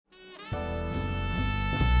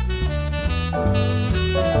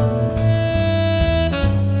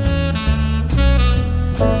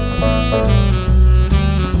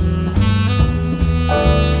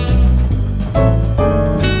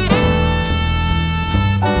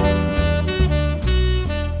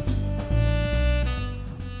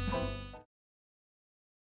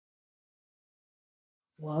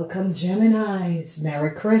Welcome, Geminis.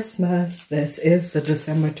 Merry Christmas. This is the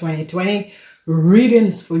December 2020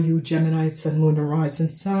 readings for you, Gemini, Sun, Moon, and Rising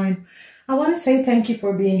sign. I want to say thank you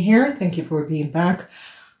for being here. Thank you for being back.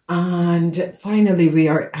 And finally, we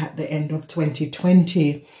are at the end of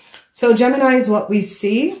 2020. So, Geminis, what we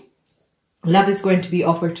see, love is going to be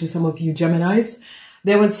offered to some of you, Geminis.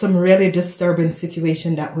 There was some really disturbing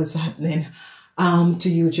situation that was happening to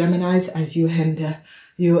you, Geminis, as you end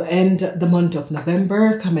the month of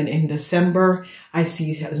November, coming in December. I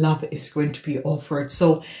see that love is going to be offered.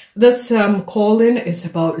 So this calling is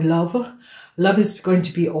about love. Love is going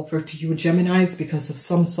to be offered to you, Geminis, because of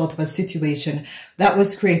some sort of a situation that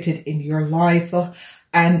was created in your life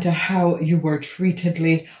and how you were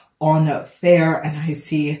treated unfair. And I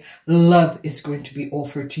see love is going to be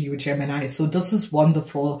offered to you, Gemini. So this is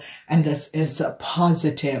wonderful and this is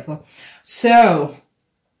positive. So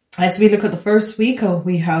as we look at the first week,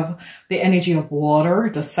 we have the energy of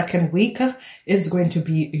water. The second week is going to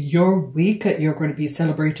be your week. You're going to be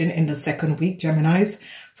celebrating in the second week, Geminis.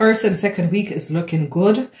 First and second week is looking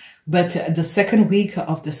good, but the second week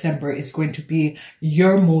of December is going to be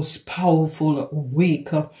your most powerful week.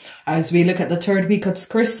 As we look at the third week of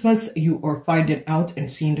Christmas, you are finding out and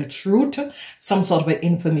seeing the truth. Some sort of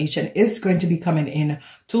information is going to be coming in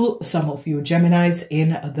to some of you, Geminis, in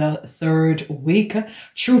the third week.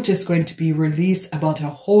 Truth is going to be released about a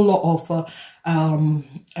whole lot of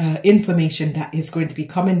information that is going to be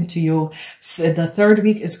coming to you. So the third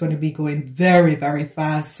week is going to be going very, very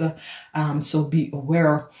fast. So be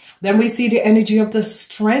aware. Then we see the energy of the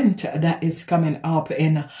strength that is coming up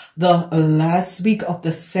in the last week of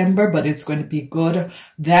December, but it's going to be good.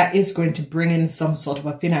 That is going to bring in some sort of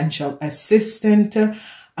a financial assistant.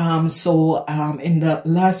 In the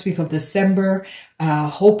last week of December,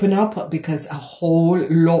 open up because a whole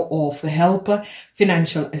lot of help,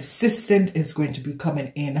 financial assistant is going to be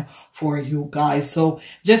coming in for you guys. So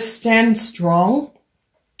just stand strong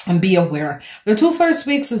and be aware. The two first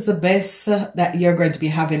weeks is the best that you're going to be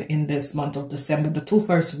having in this month of December. The two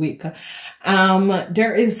first week.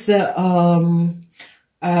 There is the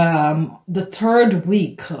third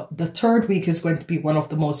week is going to be one of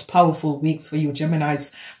the most powerful weeks for you,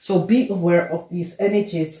 Geminis. So be aware of these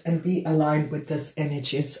energies and be aligned with these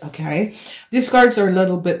energies, okay? These cards are a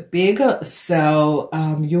little bit big, so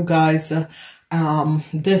you guys,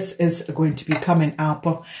 this is going to be coming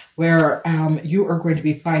up where you are going to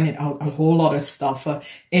be finding out a whole lot of stuff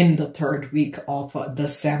in the third week of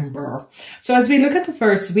December. So as we look at the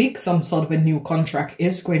first week, some sort of a new contract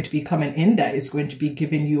is going to be coming in that is going to be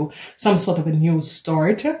giving you some sort of a new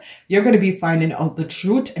start. You're going to be finding out the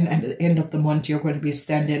truth, and at the end of the month, you're going to be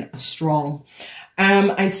standing strong.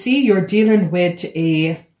 I see you're dealing with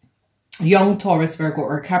a young Taurus, Virgo,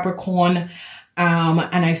 or Capricorn.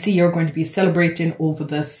 And I see you're going to be celebrating over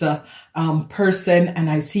this person, and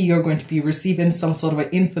I see you're going to be receiving some sort of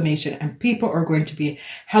information, and people are going to be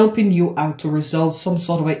helping you out to resolve some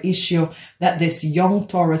sort of an issue that this young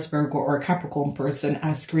Taurus, Virgo, or Capricorn person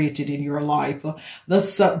has created in your life.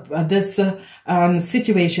 This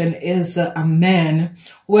situation is a man.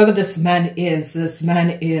 Whoever this man is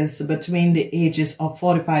between the ages of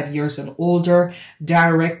 45 years and older,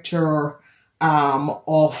 director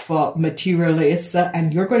of materialists,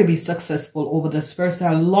 and you're going to be successful over this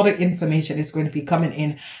person. A lot of information is going to be coming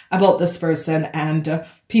in about this person, and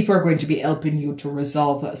people are going to be helping you to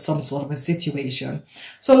resolve some sort of a situation.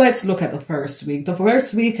 So let's look at the first week. The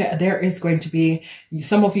first week, there is going to be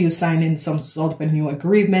some of you signing some sort of a new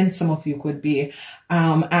agreement. Some of you could be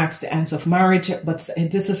asked the hands of marriage, but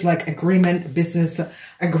this is like agreement, business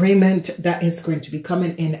agreement that is going to be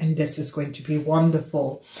coming in, and this is going to be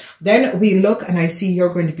wonderful. Then we look, and I see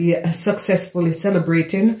you're going to be successfully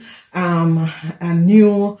celebrating a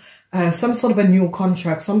new some sort of a new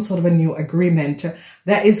contract, some sort of a new agreement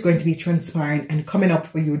that is going to be transpiring and coming up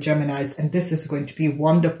for you, Geminis, and this is going to be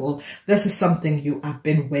wonderful. This is something you have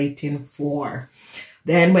been waiting for.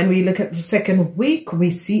 Then when we look at the second week, we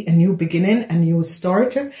see a new beginning, a new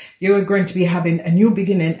start. You're going to be having a new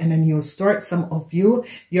beginning and a new start. Some of you,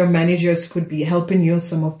 your managers could be helping you.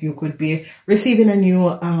 Some of you could be receiving a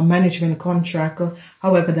new management contract,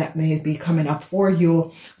 however that may be coming up for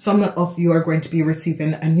you. Some of you are going to be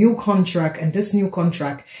receiving a new contract, and this new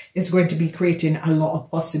contract is going to be creating a lot of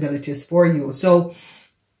possibilities for you. So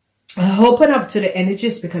open up to the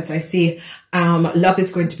energies, because I see love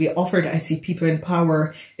is going to be offered. I see people in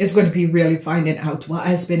power is going to be really finding out what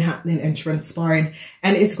has been happening and transpiring,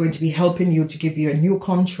 and it's going to be helping you to give you a new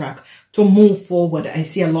contract to move forward. I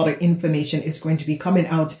see a lot of information is going to be coming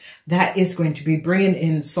out that is going to be bringing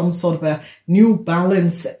in some sort of a new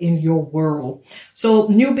balance in your world. So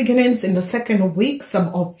new beginnings in the second week. Some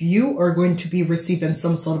of you are going to be receiving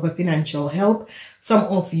some sort of a financial help. Some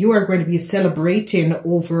of you are going to be celebrating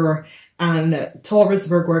over and Taurus,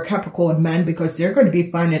 Virgo, or Capricorn man, because they're going to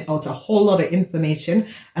be finding out a whole lot of information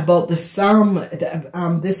about the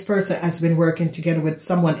this person has been working together with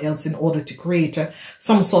someone else in order to create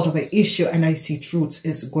some sort of an issue, and I see truths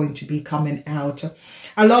is going to be coming out.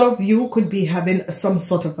 A lot of you could be having some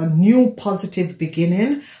sort of a new positive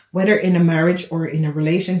beginning, whether in a marriage or in a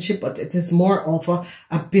relationship, but it is more of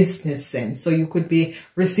a business sense. So you could be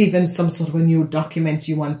receiving some sort of a new document.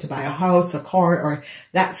 You want to buy a house, a car, or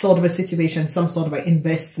that sort of a situation, some sort of an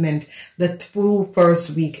investment. The full first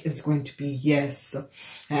week is going to be yes.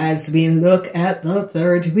 As we look at the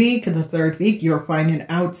third week, you're finding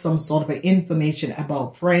out some sort of information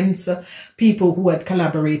about friends, people who had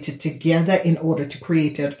collaborated together in order to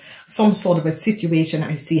create some sort of a situation.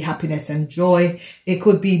 I see happiness and joy. It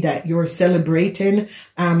could be that you're celebrating,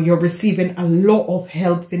 you're receiving a lot of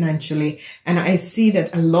help financially, and I see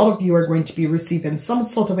that a lot of you are going to be receiving some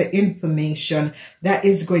sort of information that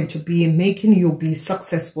is going to be making you be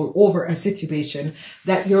successful over a situation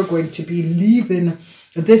that you're going to be leaving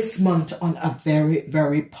this month on a very,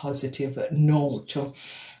 very positive note.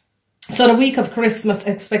 So the week of Christmas,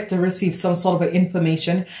 expect to receive some sort of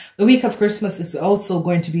information. The week of Christmas is also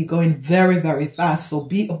going to be going very, very fast. So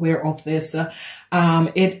be aware of this.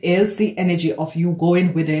 It is the energy of you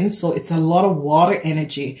going within. So it's a lot of water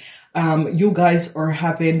energy. You guys are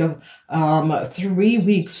having 3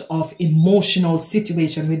 weeks of emotional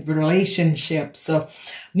situation with relationships,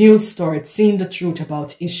 new start, seeing the truth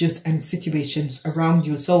about issues and situations around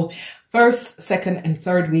you. So first, second, and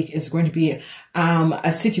third week is going to be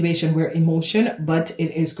a situation where emotion, but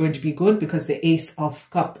it is going to be good because the Ace of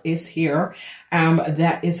Cup is here.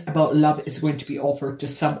 That is about love is going to be offered to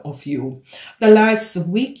some of you. The last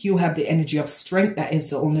week, you have the energy of strength. That is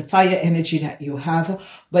the only fire energy that you have,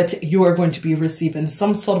 but you are going to be receiving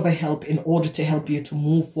some sort of a help in order to help you to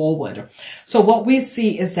move forward. So what we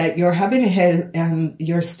see is that you're having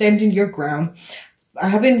you're standing your ground,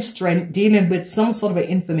 having strength, dealing with some sort of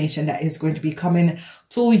information that is going to be coming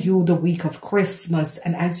to you the week of Christmas.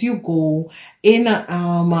 And as you go in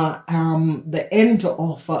the end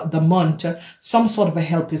of the month, some sort of a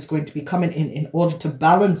help is going to be coming in order to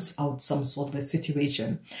balance out some sort of a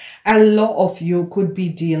situation. A lot of you could be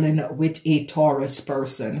dealing with a Taurus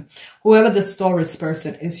person. Whoever this Taurus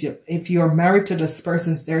person is, if you're married to this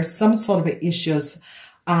person, there's some sort of issues.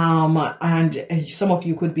 And some of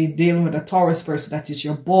you could be dealing with a Taurus person that is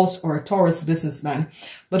your boss or a Taurus businessman.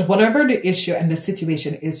 But whatever the issue and the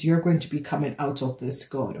situation is, you're going to be coming out of this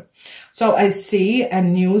good. So I see a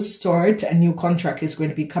new start, a new contract is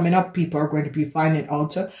going to be coming up. People are going to be finding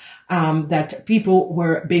out that people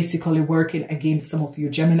were basically working against some of you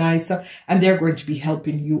Geminis, and they're going to be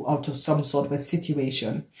helping you out of some sort of a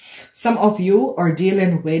situation. Some of you are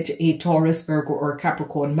dealing with a Taurus, Virgo, or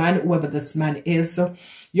Capricorn man, whoever this man is.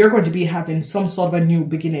 You're going to be having some sort of a new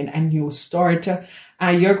beginning, a new start.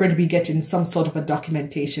 You're going to be getting some sort of a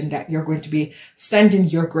documentation that you're going to be standing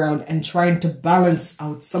your ground and trying to balance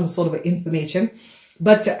out some sort of information.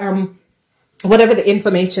 But whatever the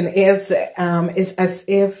information is as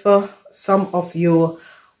if some of you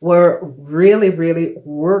were really, really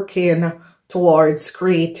working towards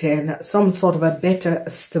creating some sort of a better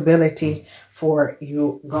stability for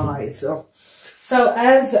you guys. So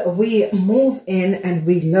as we move in and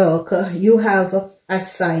we look, you have a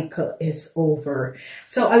cycle is over.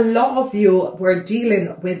 So a lot of you were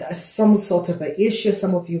dealing with some sort of an issue.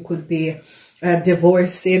 Some of you could be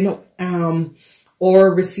divorcing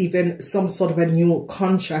or receiving some sort of a new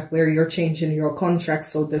contract where you're changing your contract.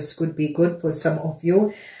 So this could be good for some of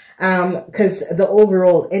you. Because the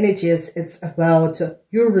overall energy is, it's about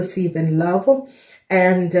you receiving love.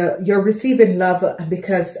 And you're receiving love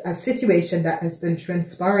because a situation that has been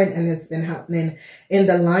transpiring and has been happening in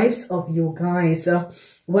the lives of you guys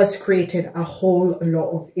was creating a whole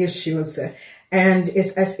lot of issues. And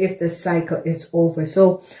it's as if the cycle is over.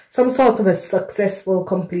 So some sort of a successful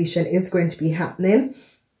completion is going to be happening.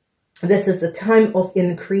 This is a time of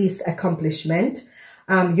increased accomplishment.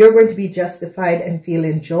 You're going to be justified and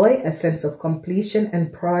feeling joy, a sense of completion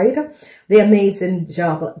and pride, the amazing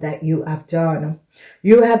job that you have done.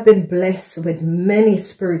 You have been blessed with many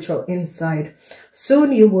spiritual insight.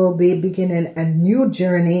 Soon you will be beginning a new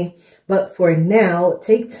journey, but for now,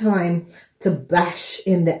 take time to bash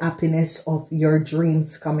in the happiness of your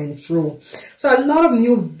dreams coming true. So a lot of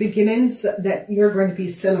new beginnings that you're going to be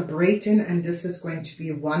celebrating, and this is going to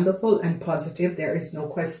be wonderful and positive. There is no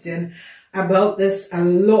question about this. A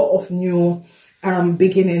lot of new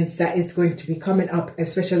beginnings that is going to be coming up,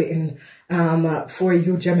 especially in for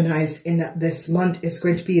you Geminis in this month, is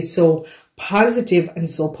going to be so positive and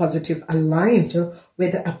so positive, aligned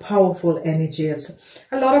with a powerful energies.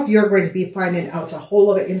 A lot of you are going to be finding out a whole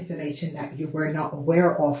lot of information that you were not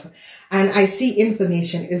aware of, and I see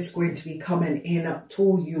information is going to be coming in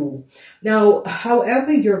to you. Now,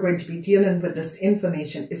 however you're going to be dealing with this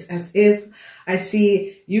information is as if I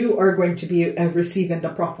see you are going to be receiving the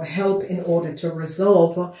proper help in order to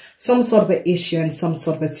resolve some sort of an issue and some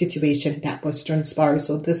sort of a situation that was transpired.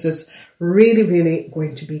 So this is really, really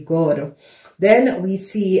going to be good. Then we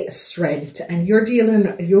see strength, and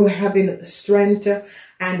you're having strength,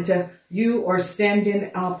 and you are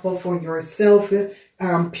standing up for yourself.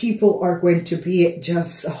 People are going to be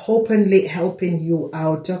just openly helping you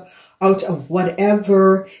out of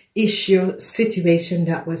whatever issue, situation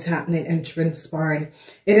that was happening and transpiring.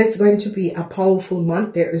 It is going to be a powerful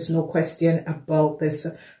month. There is no question about this.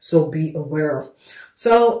 So be aware.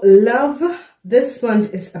 So love, this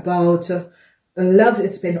month is about love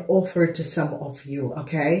has been offered to some of you,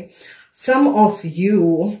 okay? Some of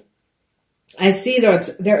you, I see that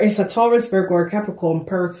there is a Taurus, Virgo, or Capricorn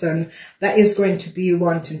person that is going to be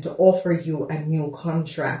wanting to offer you a new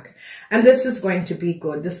contract. And this is going to be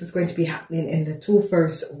good. This is going to be happening in the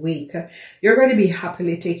first week. You're going to be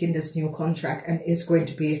happily taking this new contract, and it's going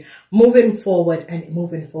to be moving forward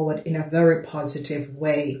in a very positive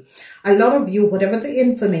way. A lot of you, whatever the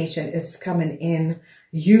information is coming in,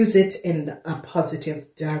 use it in a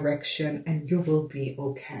positive direction and you will be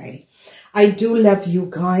okay. I do love you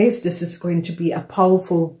guys. This is going to be a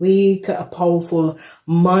powerful week, a powerful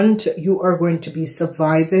month. You are going to be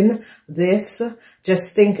surviving this.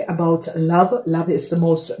 Just think about love. Love is the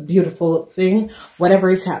most beautiful thing. Whatever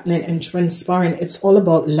is happening and transpiring, it's all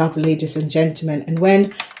about love, ladies and gentlemen. And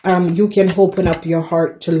when you can open up your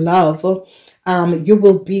heart to love, you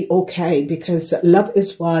will be okay, because love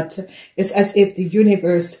is what is as if the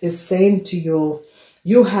universe is saying to you,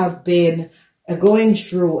 you have been going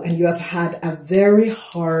through and you have had a very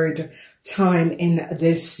hard time in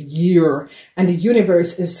this year, and the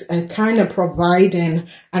universe is kind of providing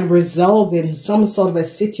and resolving some sort of a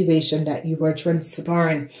situation that you were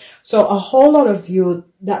transpiring. So a whole lot of you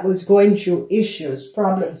that was going through issues,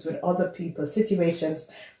 problems with other people, situations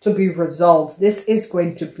to be resolved, this is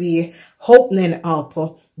going to be opening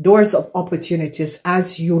up doors of opportunities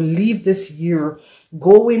as you leave this year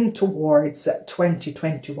going towards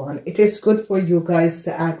 2021. It is good for you guys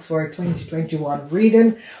to ask for a 2021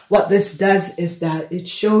 reading. What this does is that it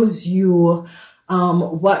shows you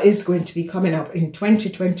what is going to be coming up in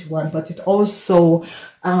 2021, but it also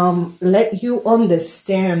let you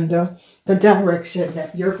understand the direction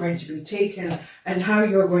that you're going to be taking and how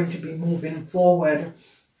you're going to be moving forward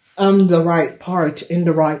on the right part, in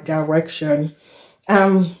the right direction.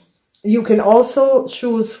 You can also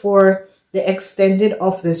choose for the extended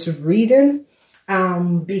of this reading,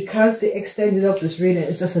 because the extended of this reading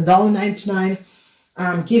is just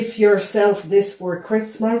 $1.99. Give yourself this for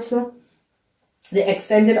Christmas. The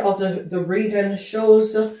extended of the reading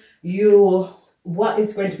shows you what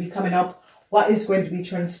is going to be coming up, what is going to be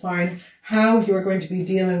transpiring, how you're going to be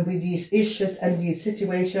dealing with these issues and these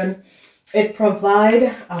situations. It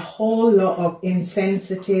provides a whole lot of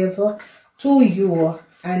insensitive to you,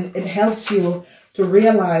 and it helps you to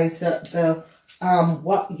realize the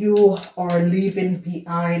what you are leaving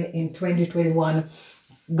behind in 2021,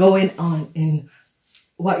 going on in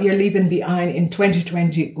what you're leaving behind in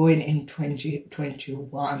 2020, going in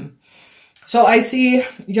 2021. So I see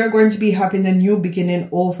you're going to be having a new beginning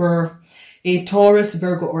over a Taurus,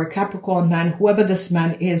 Virgo, or a Capricorn man, whoever this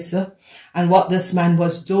man is, and what this man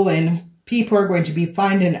was doing. People are going to be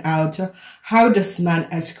finding out how this man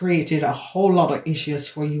has created a whole lot of issues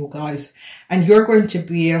for you guys. And you're going to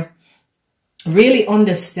be really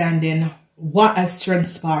understanding what has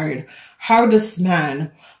transpired, how this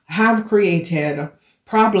man have created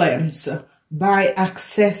problems by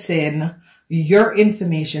accessing your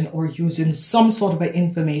information or using some sort of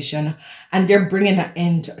information, and they're bringing an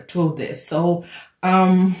end to this. So,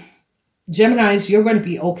 Geminis, you're going to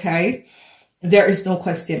be okay. There is no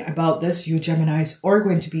question about this. You Geminis are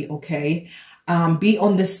going to be okay. Be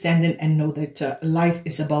understanding and know that life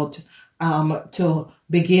is about to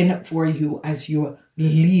begin for you as you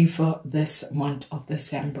leave this month of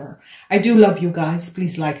December. I do love you guys.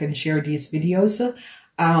 Please like and share these videos.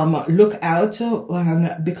 Look out,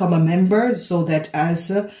 become a member so that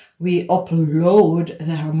as we upload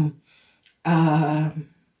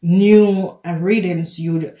new readings,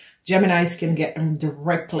 you Geminis can get them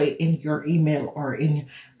directly in your email or in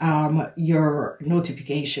your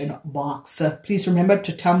notification box. Please remember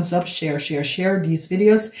to thumbs up, share these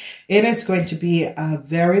videos. It is going to be a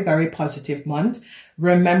very, very positive month.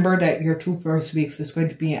 Remember that your 2 first weeks is going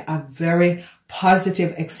to be a very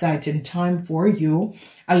positive, exciting time for you.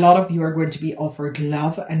 A lot of you are going to be offered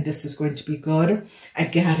love, and this is going to be good. I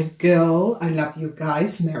gotta go. I love you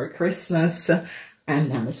guys. Merry Christmas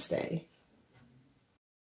and namaste.